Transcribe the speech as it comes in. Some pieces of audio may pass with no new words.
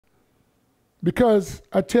Because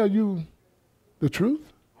I tell you the truth.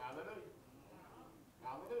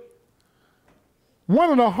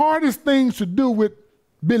 One of the hardest things to do with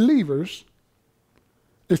believers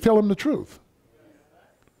is tell them the truth.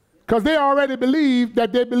 Because they already believe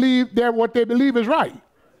that what they believe is right.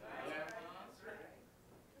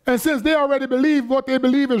 And since they already believe what they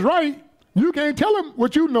believe is right, you can't tell them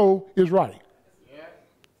what you know is right.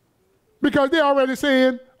 Because they're already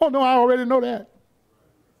saying, oh no, I already know that.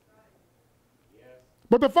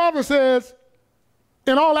 But the Father says,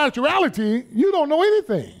 in all actuality, you don't know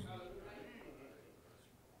anything.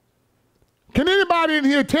 Can anybody in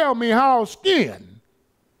here tell me how skin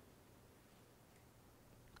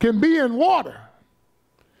can be in water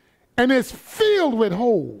and it's filled with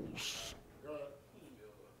holes,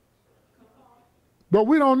 but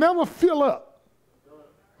we don't never fill up,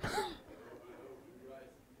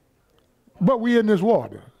 but we in this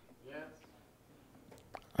water?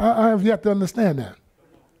 I have yet to understand that.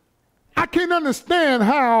 I can't understand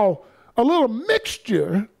how a little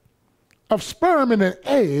mixture of sperm and an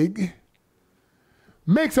egg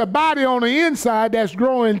makes a body on the inside that's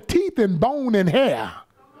growing teeth and bone and hair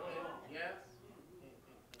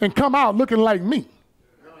and come out looking like me.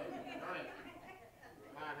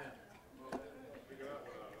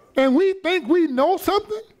 And we think we know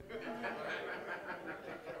something?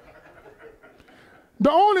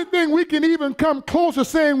 The only thing we can even come close to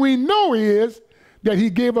saying we know is that he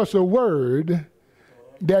gave us a word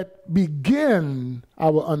that begin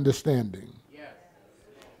our understanding.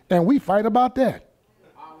 And we fight about that.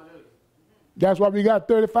 That's why we got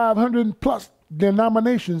 3,500 plus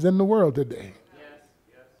denominations in the world today.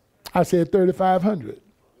 I said 3,500.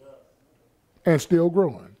 And still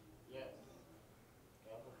growing.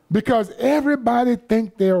 Because everybody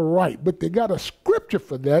think they're right, but they got a scripture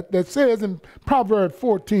for that says in Proverbs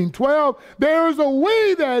 14:12, there is a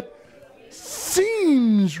way that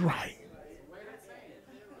seems right.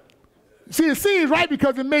 See, it seems right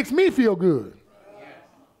because it makes me feel good.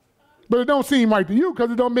 But it don't seem right to you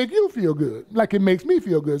because it don't make you feel good, like it makes me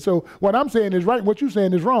feel good. So what I'm saying is right, and what you're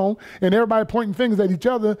saying is wrong, and everybody pointing fingers at each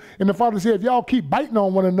other. And the Father said, if y'all keep biting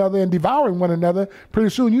on one another and devouring one another, pretty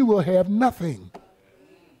soon you will have nothing.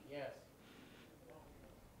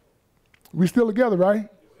 We still together, right?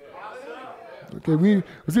 Okay, we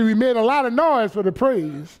made a lot of noise for the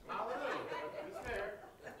praise.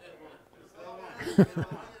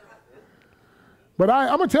 But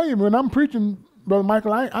I'm going to tell you, when I'm preaching, Brother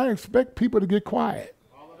Michael, I expect people to get quiet.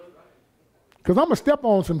 Because I'm going to step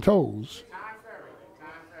on some toes.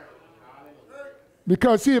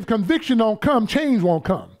 Because, see, if conviction don't come, change won't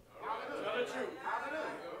come.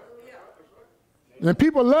 And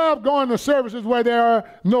people love going to services where there are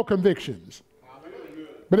no convictions.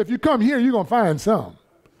 But if you come here, you're going to find some.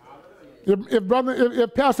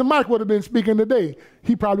 If Pastor Mike would have been speaking today,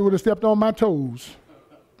 he probably would have stepped on my toes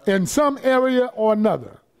in some area or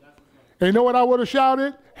another. And you know what I would have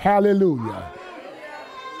shouted? Hallelujah.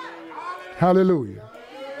 Hallelujah.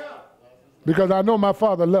 Because I know my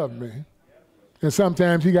Father loved me. And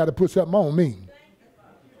sometimes he got to put something on me.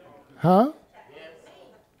 Huh?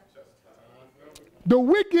 The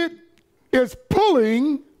wicked is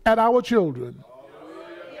pulling at our children.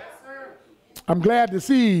 I'm glad to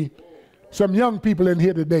see some young people in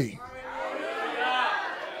here today.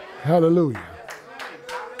 Hallelujah.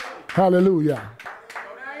 Hallelujah.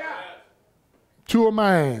 Two of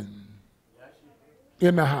mine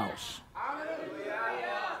in the house.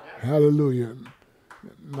 Hallelujah.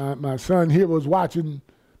 My son here was watching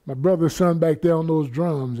my brother's son back there on those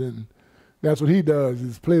drums, and that's what he does,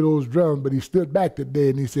 is play those drums. But he stood back today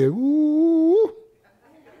and he said, ooh.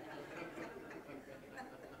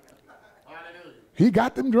 He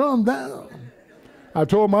got them drums down. I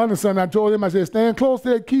told my other son, I said, stand close to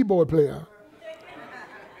that keyboard player.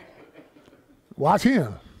 Watch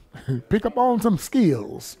him. Pick up on some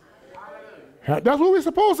skills. That's what we're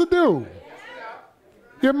supposed to do.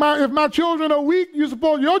 If my children are weak,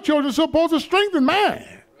 your children are supposed to strengthen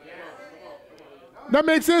mine. That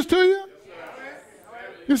makes sense to you?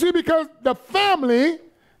 You see, because the family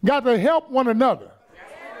got to help one another.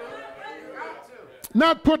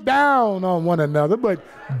 Not put down on one another, but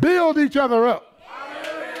build each other up.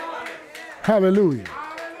 Hallelujah.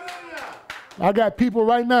 I got people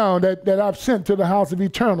right now that I've sent to the house of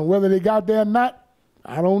eternal. Whether they got there or not,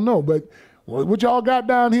 I don't know. But what y'all got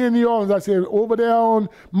down here in New Orleans, I said, over there on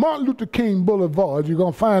Martin Luther King Boulevard, you're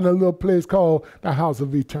going to find a little place called the House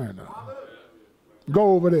of Eternal.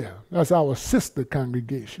 Go over there. That's our sister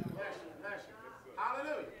congregation.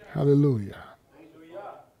 Hallelujah.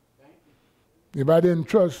 If I didn't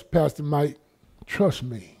trust Pastor Mike, trust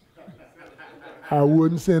me. I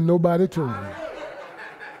wouldn't send nobody to him.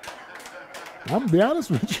 I'm going to be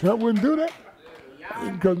honest with you. I wouldn't do that.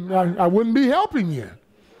 Because I wouldn't be helping you.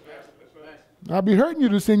 I'd be hurting you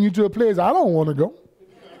to send you to a place I don't want to go.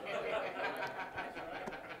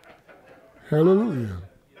 Hallelujah.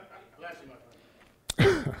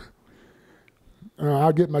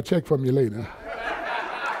 I'll get my check from you later.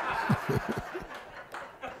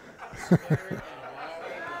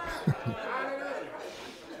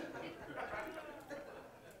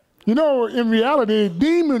 You know, in reality,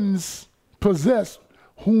 demons possess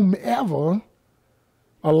whomever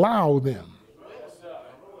allow them.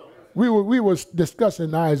 We were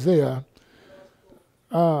discussing Isaiah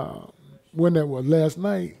when that was last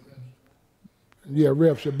night. Yeah,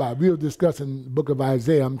 Rev Shabbat. We were discussing the book of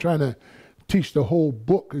Isaiah. I'm trying to teach the whole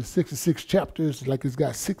book. It's 66 chapters, like it's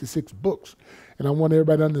got 66 books. And I want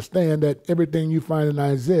everybody to understand that everything you find in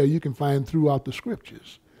Isaiah, you can find throughout the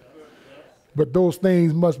scriptures. But those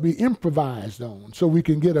things must be improvised on so we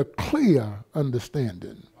can get a clear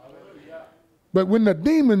understanding. But when the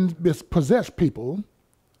demons possess people,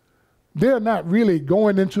 they're not really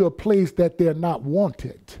going into a place that they're not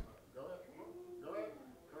wanted.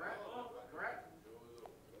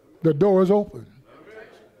 The door is open.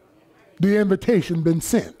 The invitation been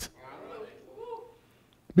sent.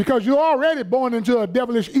 Because you're already born into a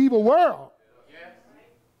devilish evil world.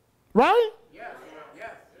 Right?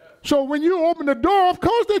 So when you open the door, of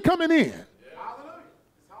course they're coming in.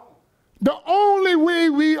 The only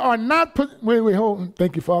way we are not, wait, hold on.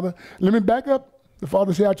 Thank you, Father. Let me back up. The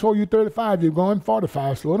Father said, I told you 35, you're going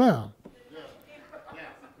 45, slow down.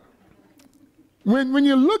 When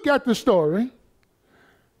you look at the story,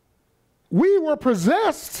 we were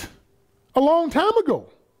possessed a long time ago.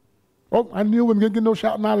 Oh, I knew we weren't going to get no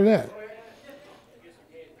shouting out of that.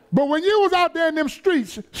 But when you was out there in them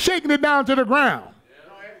streets, shaking it down to the ground,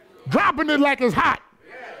 dropping it like it's hot,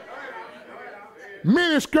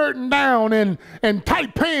 mini skirting down and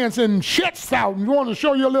tight pants and shirts out, and you want to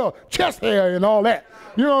show your little chest hair and all that,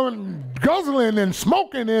 you know, and guzzling and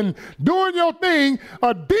smoking and doing your thing,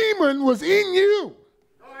 a demon was in you,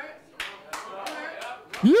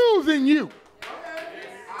 using you.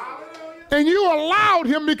 And you allowed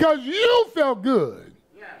him because you felt good.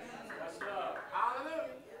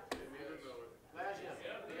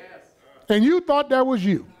 And you thought that was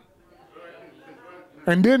you.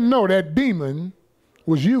 And didn't know that demon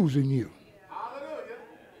was using you.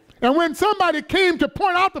 And when somebody came to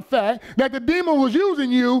point out the fact that the demon was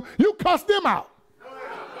using you, you cussed them out.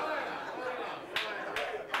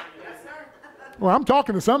 Well, I'm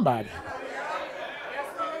talking to somebody.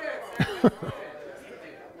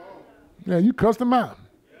 Yeah, you cussed them out.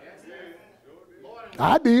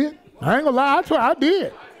 I did. I ain't gonna lie, I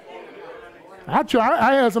did.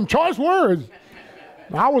 I had some choice words.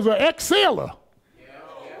 I was an ex-sailor.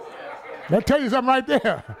 I'll tell you something right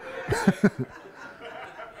there.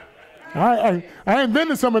 I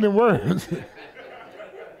invented some of them words.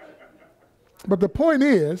 But the point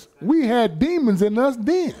is, we had demons in us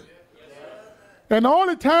then. And the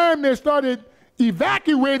only time they started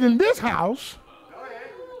evacuating this house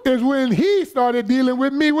is when he started dealing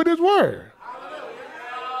with me with his word.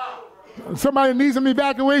 Somebody needs some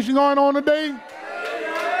evacuation going on today?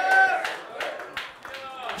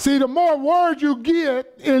 See, the more word you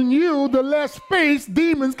get in you, the less space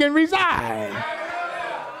demons can reside.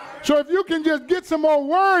 So if you can just get some more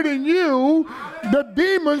word in you, the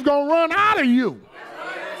demon's going to run out of you.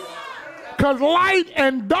 Because light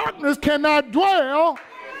and darkness cannot dwell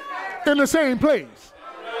in the same place.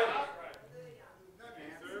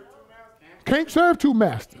 Can't serve two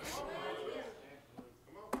masters.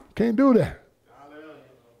 Can't do that.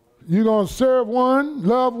 You're going to serve one,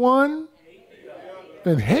 love one,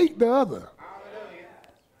 and hate the other.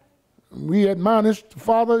 We admonish the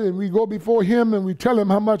Father and we go before him and we tell him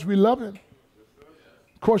how much we love him.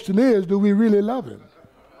 The question is, do we really love him?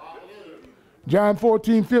 John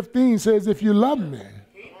 14:15 says, if you love me,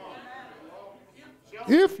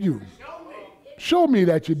 if you, show me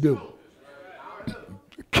that you do.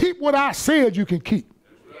 Keep what I said you can keep.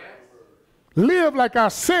 Live like I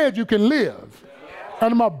said you can live.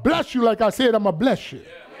 And I'm going to bless you like I said I'm going to bless you.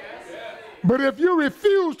 But if you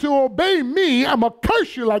refuse to obey me, I'm going to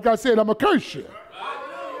curse you like I said I'm going to curse you.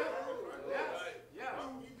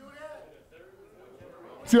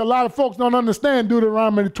 See, a lot of folks don't understand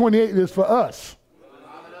Deuteronomy 28 is for us.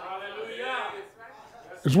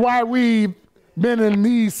 It's why we've been in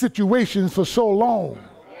these situations for so long.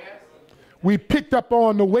 We picked up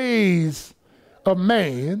on the ways of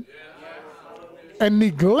man and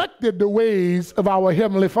neglected the ways of our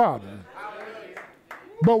Heavenly Father.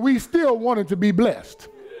 But we still wanted to be blessed.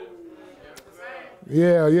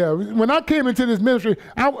 Yeah. When I came into this ministry,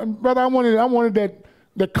 I wanted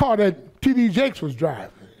that car that T.D. Jakes was driving.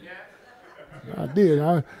 I did.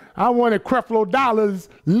 I wanted Creflo Dollar's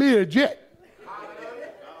Learjet.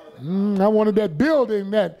 I wanted that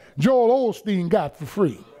building that Joel Osteen got for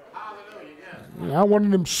free. I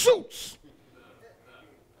wanted them suits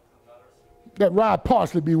that Rod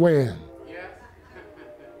Parsley be wearing.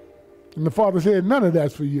 And the Father said, none of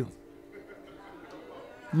that's for you.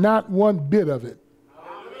 Not one bit of it.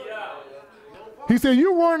 He said,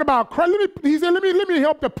 you're worrying about Christ. He said, let me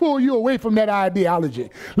help to pull you away from that ideology.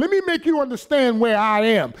 Let me make you understand where I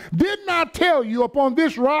am. Didn't I tell you upon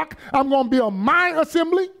this rock I'm going to build my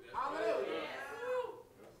assembly?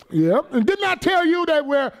 Yep. And didn't I tell you that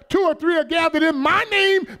where 2 or 3 are gathered in my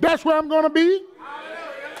name, that's where I'm going to be?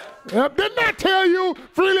 Yep. Didn't I tell you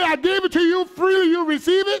freely I gave it to you, freely you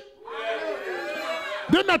receive it?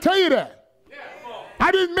 Didn't I tell you that?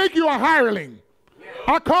 I didn't make you a hireling.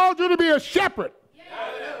 I called you to be a shepherd.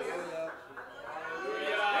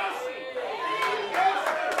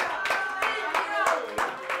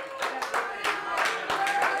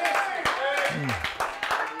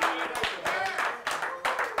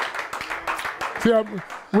 See,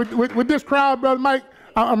 with this crowd, Brother Mike,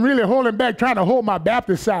 I'm really holding back, trying to hold my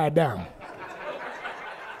Baptist side down.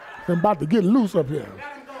 I'm about to get loose up here.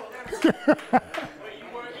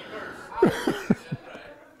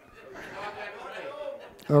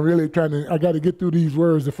 I'm really I got to get through these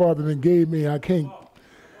words the Father then gave me. I can't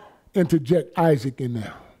interject Isaac in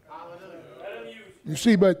there. You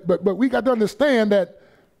see, but we got to understand that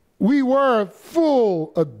we were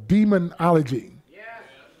full of demonology.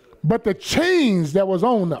 But the chains that was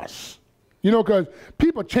on us, because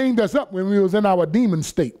people chained us up when we was in our demon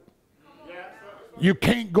state. You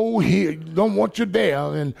can't go here, you don't want you there,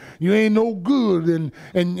 and you ain't no good,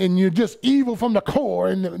 and you're just evil from the core,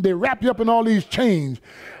 and they wrap you up in all these chains.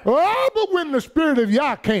 Oh, but when the Spirit of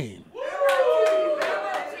Yah came,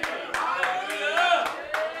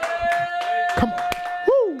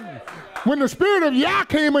 when the Spirit of Yah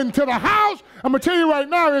came into the house, I'm going to tell you right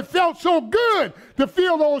now, it felt so good to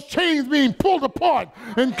feel those chains being pulled apart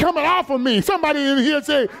and coming off of me. Somebody in here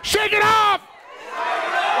say, shake it off!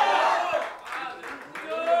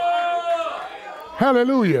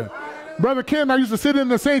 Hallelujah. Brother Ken, I used to sit in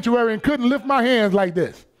the sanctuary and couldn't lift my hands like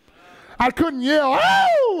this. I couldn't yell,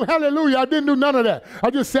 oh, hallelujah. I didn't do none of that.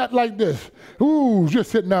 I just sat like this. Ooh,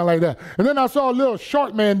 just sitting down like that. And then I saw a little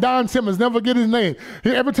short man, Don Simmons, never get his name.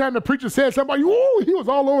 Every time the preacher said somebody, ooh, he was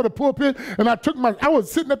all over the pulpit. And I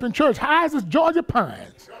was sitting up in church, high as Georgia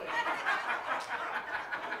pines.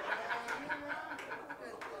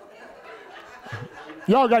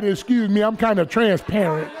 Y'all got to excuse me, I'm kind of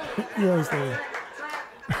transparent. You understand?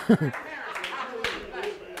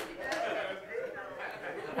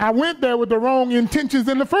 I went there with the wrong intentions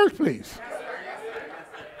in the first place.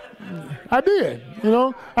 I did,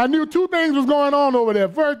 I knew 2 things was going on over there.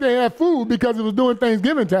 First, they had food because it was doing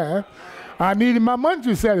Thanksgiving time. I needed my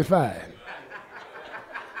munchies satisfied.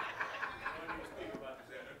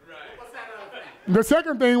 The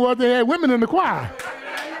second thing was they had women in the choir.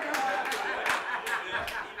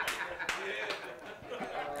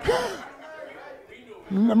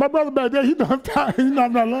 My brother back there, he know I'm tired. He know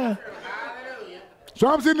I'm not lying.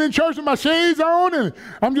 So I'm sitting in church with my shades on, and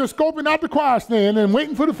I'm just scoping out the choir stand and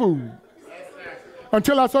waiting for the food.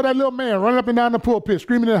 Until I saw that little man running up and down the pulpit,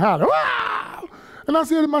 screaming and hollering. Wow! And I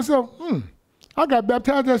said to myself, I got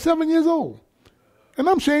baptized at 7 years old, and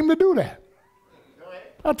I'm ashamed to do that.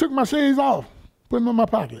 I took my shades off, put them in my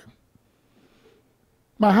pocket.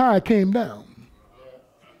 My high came down.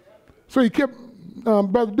 So he kept,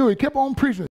 Brother Dewey kept on preaching.